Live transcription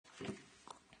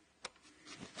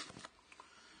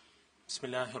بسم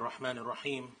الله الرحمن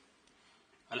الرحيم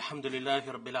الحمد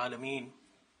لله رب العالمين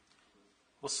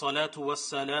والصلاة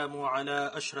والسلام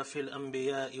على أشرف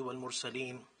الأنبياء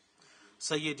والمرسلين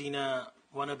سيدنا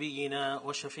ونبينا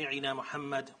وشفيعنا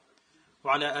محمد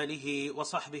وعلى آله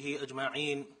وصحبه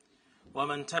أجمعين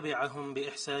ومن تبعهم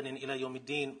بإحسان إلى يوم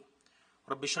الدين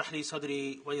رب اشرح لي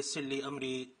صدري ويسر لي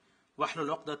أمري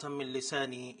واحلل عقدة من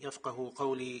لساني يفقه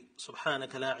قولي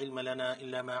سبحانك لا علم لنا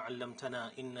إلا ما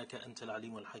علمتنا إنك أنت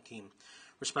العليم الحكيم.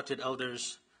 Respected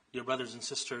elders, dear brothers and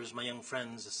sisters, my young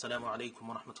friends, Assalamu alaikum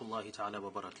wa rahmatullahi ta'ala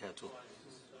wa barakatuh.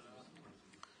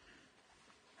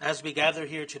 As we gather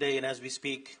here today and as we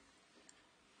speak,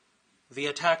 the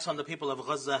attacks on the people of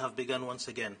Gaza have begun once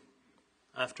again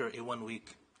after a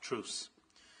 1-week truce.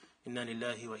 Inna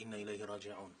lillahi wa inna ilayhi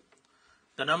raji'un.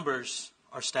 The numbers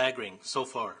are staggering so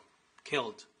far.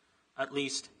 Killed at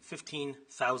least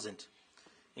 15,000,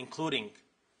 including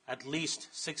at least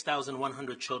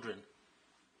 6,100 children,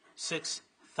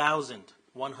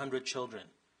 6,100 children,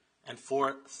 and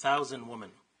 4,000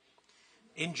 women.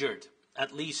 Injured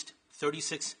at least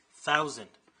 36,000,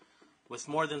 with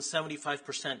more than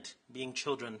 75% being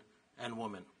children and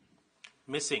women.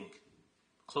 Missing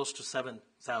close to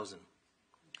 7,000.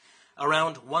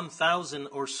 Around 1,000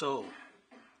 or so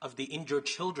of the injured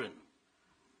children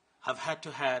have had to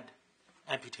had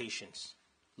amputations,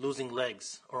 losing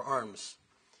legs or arms.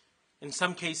 In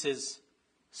some cases,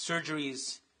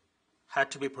 surgeries had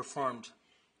to be performed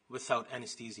without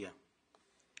anesthesia.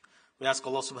 We ask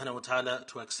Allah subhanahu wa ta'ala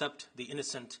to accept the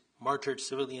innocent, martyred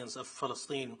civilians of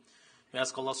Palestine. We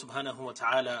ask Allah subhanahu wa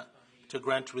ta'ala to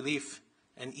grant relief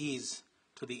and ease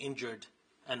to the injured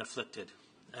and afflicted.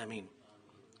 Ameen.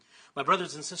 My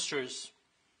brothers and sisters,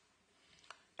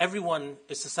 everyone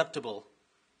is susceptible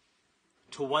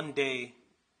to one day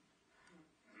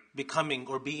becoming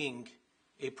or being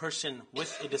a person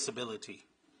with a disability,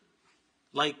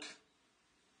 like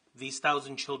these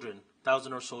 1,000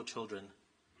 or so children,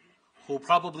 who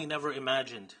probably never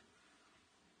imagined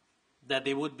that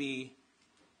they would be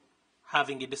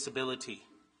having a disability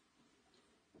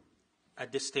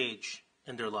at this stage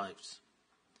in their lives.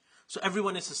 So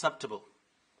everyone is susceptible.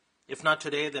 If not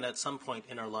today, then at some point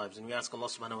in our lives. And we ask Allah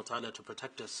subhanahu wa ta'ala to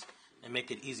protect us and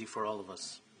make it easy for all of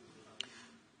us.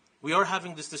 We are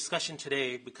having this discussion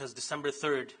today because December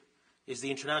 3rd is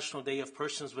the International Day of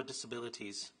Persons with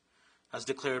Disabilities, as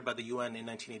declared by the UN in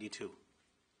 1982.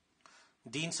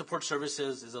 Deen Support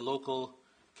Services is a local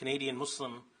Canadian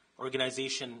Muslim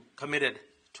organization committed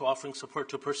to offering support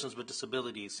to persons with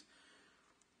disabilities.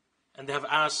 And they have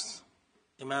asked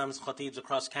imams, khatibs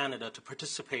across Canada to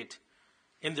participate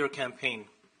in their campaign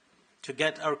to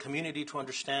get our community to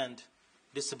understand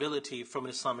disability from an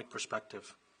Islamic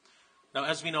perspective. Now,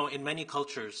 as we know, in many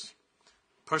cultures,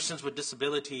 persons with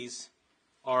disabilities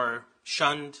are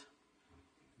shunned,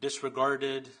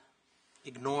 disregarded,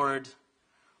 ignored,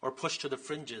 or pushed to the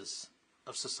fringes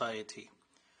of society.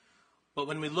 But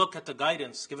when we look at the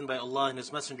guidance given by Allah and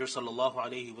His Messenger sallallahu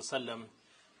alaihi wasallam,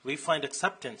 we find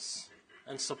acceptance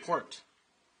and support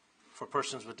for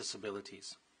persons with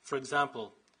disabilities. For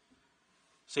example,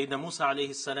 Sayyidina Musa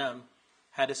alayhi salam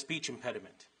had a speech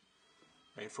impediment,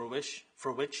 right, for which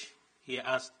he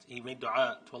made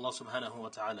dua to Allah subhanahu wa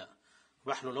ta'ala.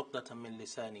 وَاحْلُلْ عُقْدَةً مِّن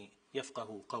لِسَانِي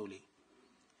يَفْقَهُ قَوْلِي.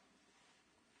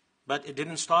 But it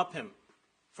didn't stop him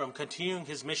from continuing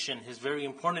his mission, his very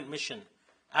important mission,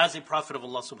 as a prophet of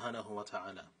Allah subhanahu wa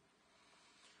ta'ala.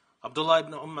 Abdullah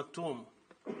ibn Maktoum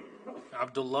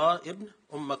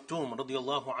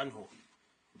radiyallahu anhu,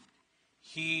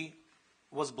 he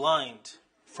was blind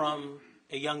from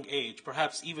a young age,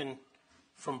 perhaps even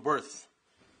from birth.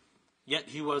 Yet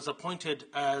he was appointed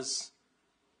as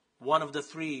one of the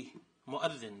 3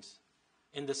 mu'adhins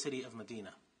in the city of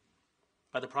Medina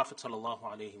by the Prophet sallallahu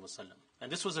alaihi wasallam. And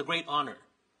this was a great honor.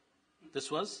 This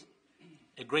was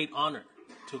a great honor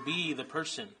to be the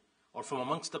person, or from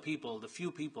amongst the people, the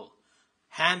few people,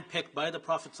 handpicked by the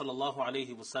Prophet sallallahu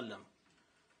alaihi wasallam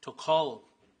to call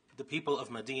the people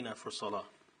of Medina for salah.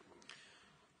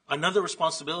 Another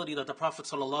responsibility that the Prophet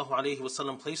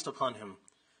ﷺ placed upon him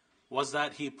was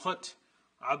that he put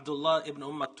Abdullah ibn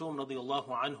Maktoum radiyallahu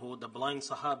anhu, the blind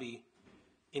Sahabi,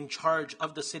 in charge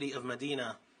of the city of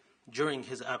Medina during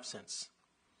his absence.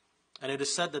 And it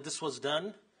is said that this was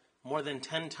done more than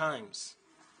 10 times.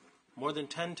 More than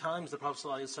 10 times the Prophet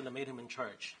ﷺ made him in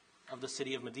charge of the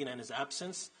city of Medina in his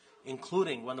absence,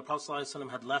 including when the Prophet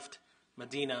ﷺ had left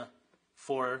Medina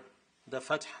for the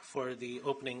Fath, for the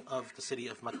opening of the city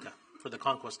of Mecca, for the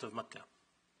conquest of Mecca.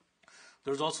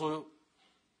 There's also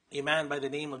a man by the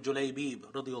name of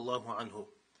Julaybib radiyallahu anhu,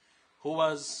 who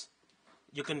was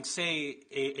you can say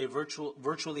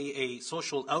virtually a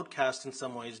social outcast in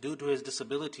some ways due to his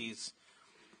disabilities,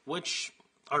 which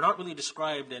are not really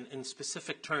described in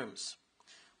specific terms.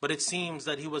 But it seems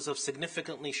that he was of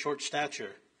significantly short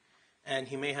stature, and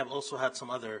he may have also had some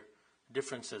other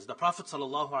differences. The Prophet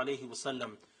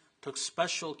ﷺ took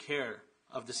special care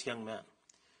of this young man.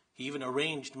 He even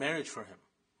arranged marriage for him.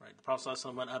 Right? The Prophet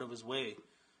ﷺ went out of his way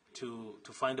to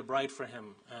find a bride for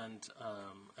him, and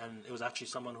it was actually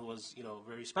someone who was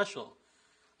very special,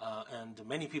 and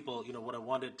many people would have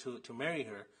wanted to marry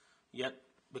her, yet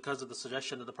because of the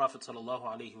suggestion of the Prophet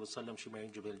ﷺ, she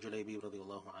married Julaybi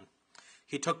radiallahu anhu.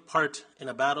 He took part in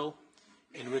a battle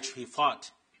in which he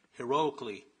fought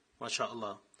heroically,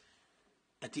 mashallah.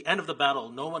 At the end of the battle,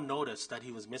 no one noticed that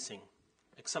he was missing,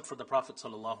 except for the Prophet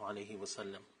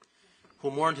ﷺ,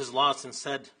 who mourned his loss and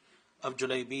said of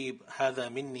Julaybib, "Hada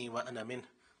minni wa ana min,"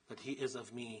 that he is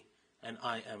of me and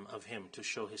I am of him, to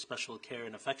show his special care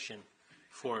and affection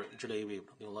for Julaybib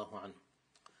radiallahu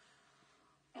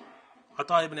anhu.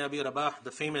 Ata ibn Abi Rabah,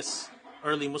 the famous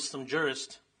early Muslim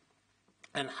jurist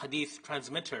and hadith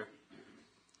transmitter,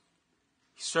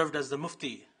 he served as the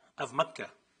mufti of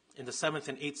Mecca in the 7th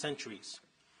and 8th centuries.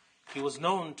 He was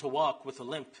known to walk with a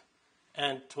limp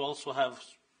and to also have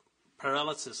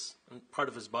paralysis in part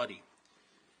of his body.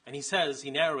 And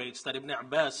he narrates that Ibn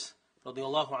Abbas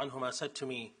radiallahu anhuma said to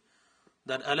me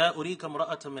that أَلَا أُرِيكَ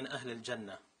امْرَأَةً مِّنْ أَهْلِ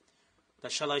الْجَنَّةِ,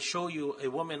 that shall I show you a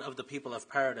woman of the people of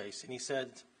paradise? And he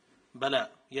said, Bala,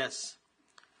 yes.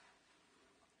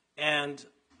 And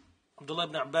Abdullah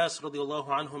ibn Abbas radiallahu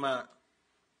anhuma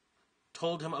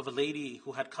told him of a lady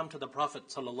who had come to the Prophet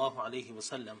sallallahu alaihi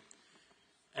wasallam,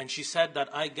 and she said that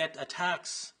I get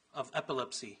attacks of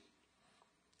epilepsy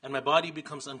and my body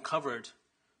becomes uncovered,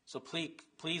 so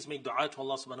please make dua to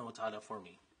Allah subhanahu wa ta'ala for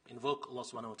me. Invoke Allah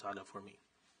subhanahu wa ta'ala for me.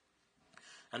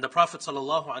 And the Prophet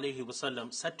sallallahu alaihi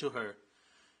wasallam said to her,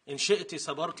 In shi'ti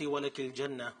sabarti wa lakil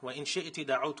jannah, wa in shi'ti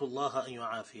da'utu Allah an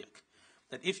yu'afiyak.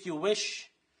 That if you wish,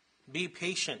 be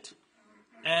patient,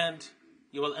 and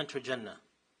you will enter Jannah,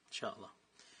 inshallah.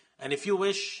 And if you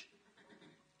wish,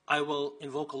 I will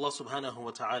invoke Allah subhanahu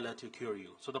wa ta'ala to cure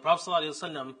you. So the Prophet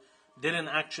ﷺ didn't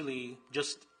actually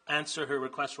just answer her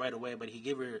request right away, but he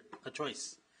gave her a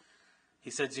choice. He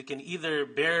says, you can either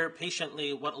bear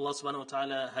patiently what Allah subhanahu wa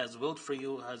ta'ala has willed for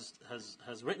you,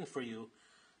 has written for you,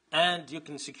 and you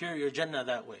can secure your Jannah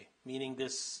that way. Meaning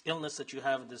this illness that you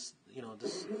have, this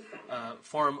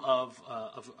form of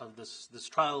this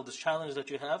trial, this challenge that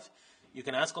you have, you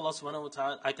can ask Allah subhanahu wa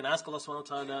ta'ala, I can ask Allah subhanahu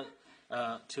wa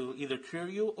ta'ala to either cure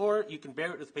you, or you can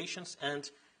bear it with patience and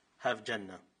have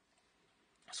Jannah.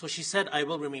 So she said, I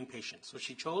will remain patient. So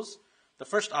she chose the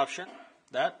first option,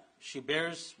 that she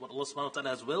bears what Allah subhanahu wa ta'ala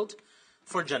has willed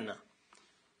for Jannah.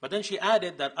 But then she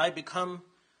added that I become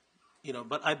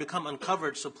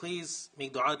uncovered, so please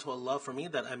make dua to Allah for me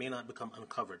that I may not become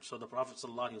uncovered. So the Prophet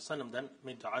ﷺ then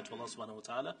made dua to Allah subhanahu wa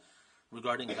ta'ala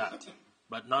regarding that.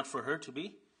 But not for her to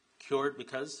be cured,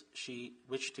 because she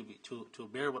wished to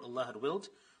bear what Allah had willed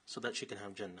so that she can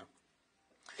have Jannah.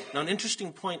 Now an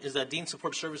interesting point is that Deen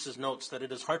Support Services notes that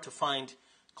it is hard to find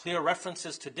clear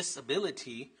references to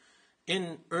disability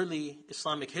in early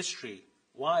Islamic history.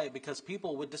 Why? Because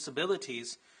people with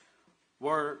disabilities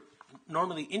were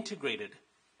normally integrated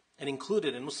and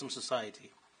included in Muslim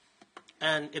society.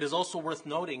 And it is also worth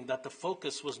noting that the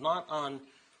focus was not on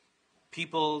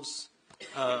people's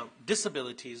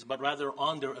disabilities, but rather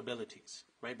on their abilities.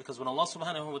 Right? Because when Allah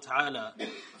subhanahu wa ta'ala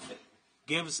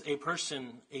gives a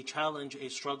person a challenge, a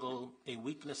struggle, a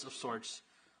weakness of sorts,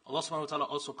 Allah subhanahu wa ta'ala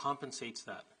also compensates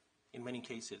that in many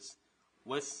cases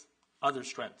with other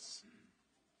strengths,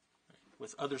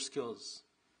 with other skills,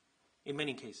 in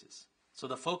many cases. So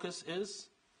the focus is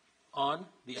on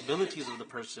the abilities of the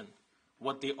person,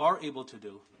 what they are able to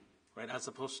do, right, as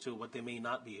opposed to what they may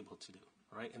not be able to do,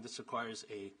 right? And this requires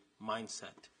a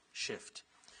mindset shift.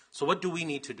 So what do we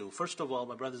need to do? First of all,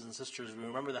 my brothers and sisters, we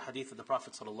remember the hadith of the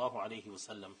Prophet sallallahu alaihi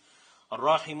wasallam.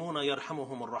 الراحمون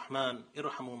يرحمهم الرحمن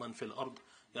ارحموا من في الأرض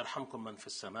يرحمكم من في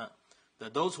السماء.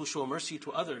 That those who show mercy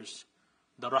to others,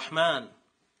 the Rahman,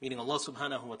 meaning Allah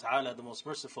subhanahu wa ta'ala, the most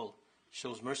merciful,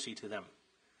 shows mercy to them.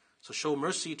 So show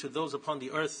mercy to those upon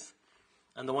the earth,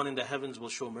 and the one in the heavens will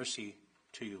show mercy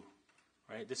to you.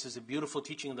 Right? This is a beautiful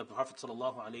teaching of the Prophet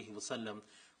sallallahu alaihi wasallam,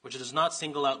 which does not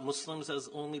single out Muslims as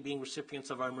only being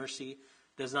recipients of our mercy,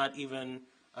 does not even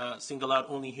single out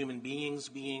only human beings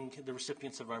being the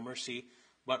recipients of our mercy,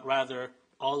 but rather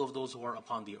all of those who are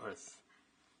upon the earth.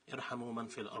 Irhamu man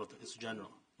fil ard is general,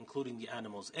 including the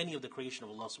animals, any of the creation of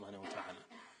Allah subhanahu wa ta'ala.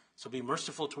 So be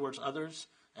merciful towards others,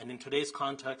 and in today's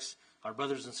context, our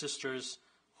brothers and sisters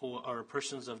who are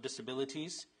persons of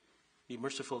disabilities, be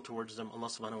merciful towards them, Allah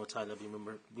subhanahu wa ta'ala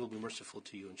will be merciful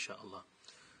to you, inshaAllah.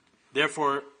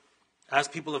 Therefore, as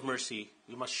people of mercy,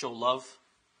 we must show love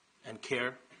and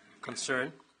care,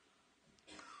 concern.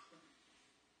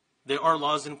 There are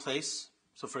laws in place.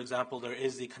 So, for example, there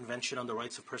is the Convention on the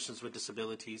Rights of Persons with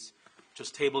Disabilities, which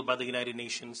was tabled by the United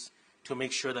Nations to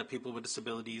make sure that people with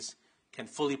disabilities can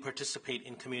fully participate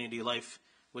in community life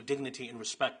with dignity and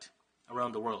respect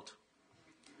around the world.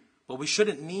 But we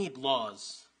shouldn't need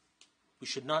laws. We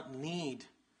should not need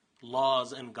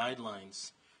laws and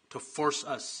guidelines to force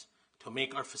us to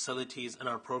make our facilities and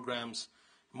our programs,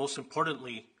 most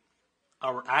importantly,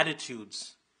 our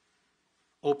attitudes,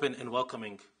 open and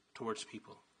welcoming towards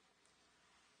people.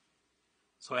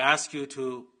 So I ask you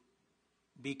to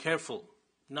be careful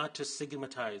not to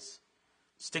stigmatize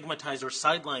or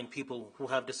sideline people who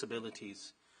have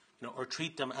disabilities, or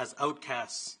treat them as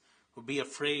outcasts, or be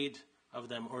afraid of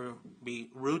them, or be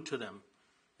rude to them,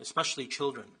 especially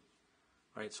children,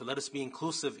 right? So let us be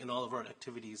inclusive in all of our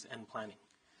activities and planning,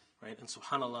 right? And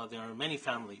subhanAllah, there are many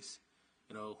families,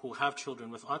 who have children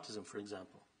with autism, for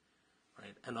example,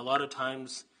 right? And a lot of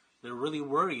times they're really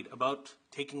worried about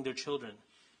taking their children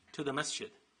to the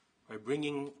masjid, right?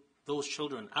 Bringing those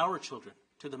children, our children,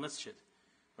 to the masjid,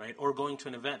 right? Or going to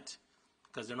an event,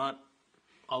 because they're not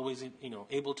always,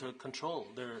 able to control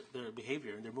their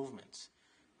behavior and their movements,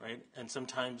 right? And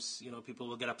sometimes, people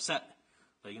will get upset,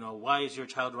 like, why is your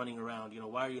child running around?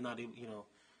 Why are you not, you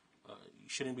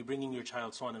shouldn't be bringing your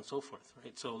child, so on and so forth,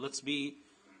 right? So let's be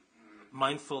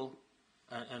mindful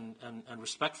and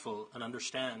respectful and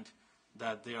understand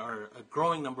that there are a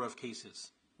growing number of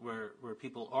cases where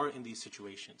people are in these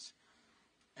situations.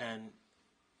 And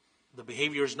the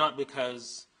behavior is not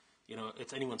because,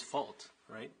 it's anyone's fault,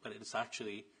 right? But it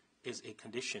actually is a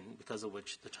condition because of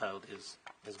which the child is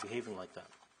behaving like that.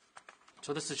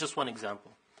 So this is just one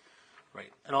example,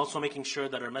 right? And also making sure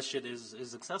that our masjid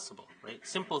is accessible, right?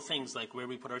 Simple things like where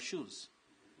we put our shoes,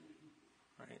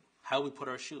 right? How we put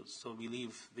our shoes. So we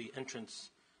leave the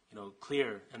entrance,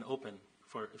 clear and open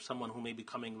for someone who may be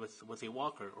coming with a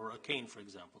walker or a cane, for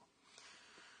example.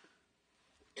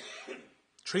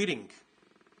 Treating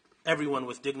everyone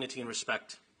with dignity and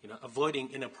respect,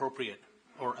 avoiding inappropriate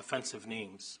or offensive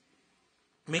names.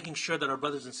 Making sure that our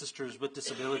brothers and sisters with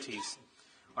disabilities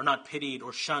are not pitied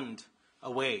or shunned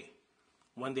away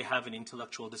when they have an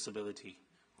intellectual disability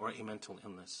or a mental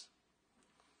illness.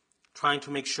 Trying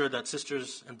to make sure that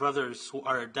sisters and brothers who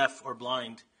are deaf or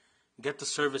blind get the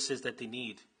services that they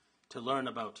need to learn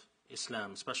about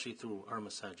Islam, especially through our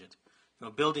masajid.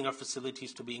 Building our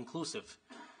facilities to be inclusive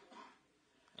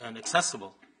and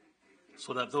accessible,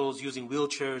 so that those using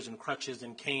wheelchairs and crutches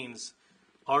and canes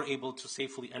are able to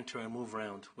safely enter and move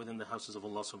around within the houses of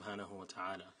Allah subhanahu wa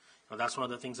ta'ala. That's one of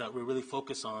the things that we're really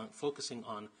focusing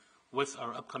on with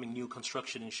our upcoming new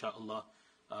construction, inshaAllah,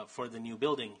 for the new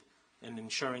building, and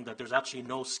ensuring that there's actually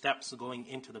no steps going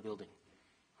into the building,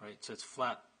 right? So it's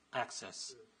flat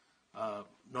access,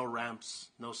 no ramps,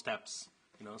 no steps,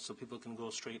 so people can go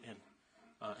straight in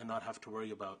and not have to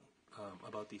worry about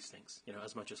these things,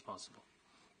 as much as possible.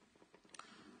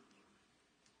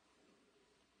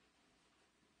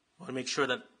 I want to make sure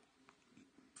that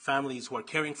families who are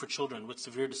caring for children with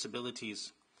severe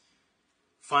disabilities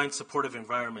find supportive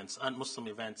environments at Muslim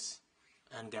events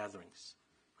and gatherings,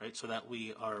 right? So that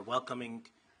we are welcoming,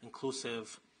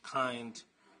 inclusive, kind,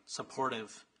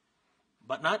 supportive,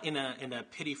 but not in a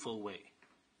pitiful way,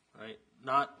 right?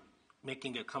 Not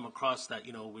making it come across that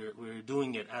we're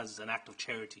doing it as an act of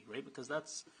charity, right? Because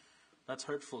that's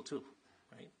hurtful too,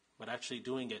 right? But actually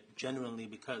doing it genuinely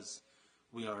because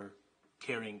we are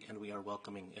caring and we are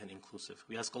welcoming and inclusive.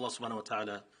 We ask Allah subhanahu wa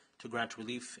ta'ala to grant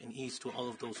relief and ease to all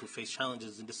of those who face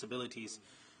challenges and disabilities.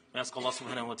 We ask Allah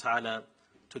subhanahu wa ta'ala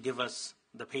to give us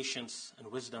the patience and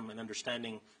wisdom and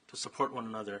understanding to support one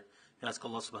another. We ask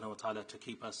Allah subhanahu wa ta'ala to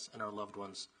keep us and our loved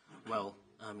ones well.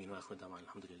 Ameen wa akhir da'wana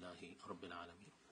alhamdulillahi rabbil alameen.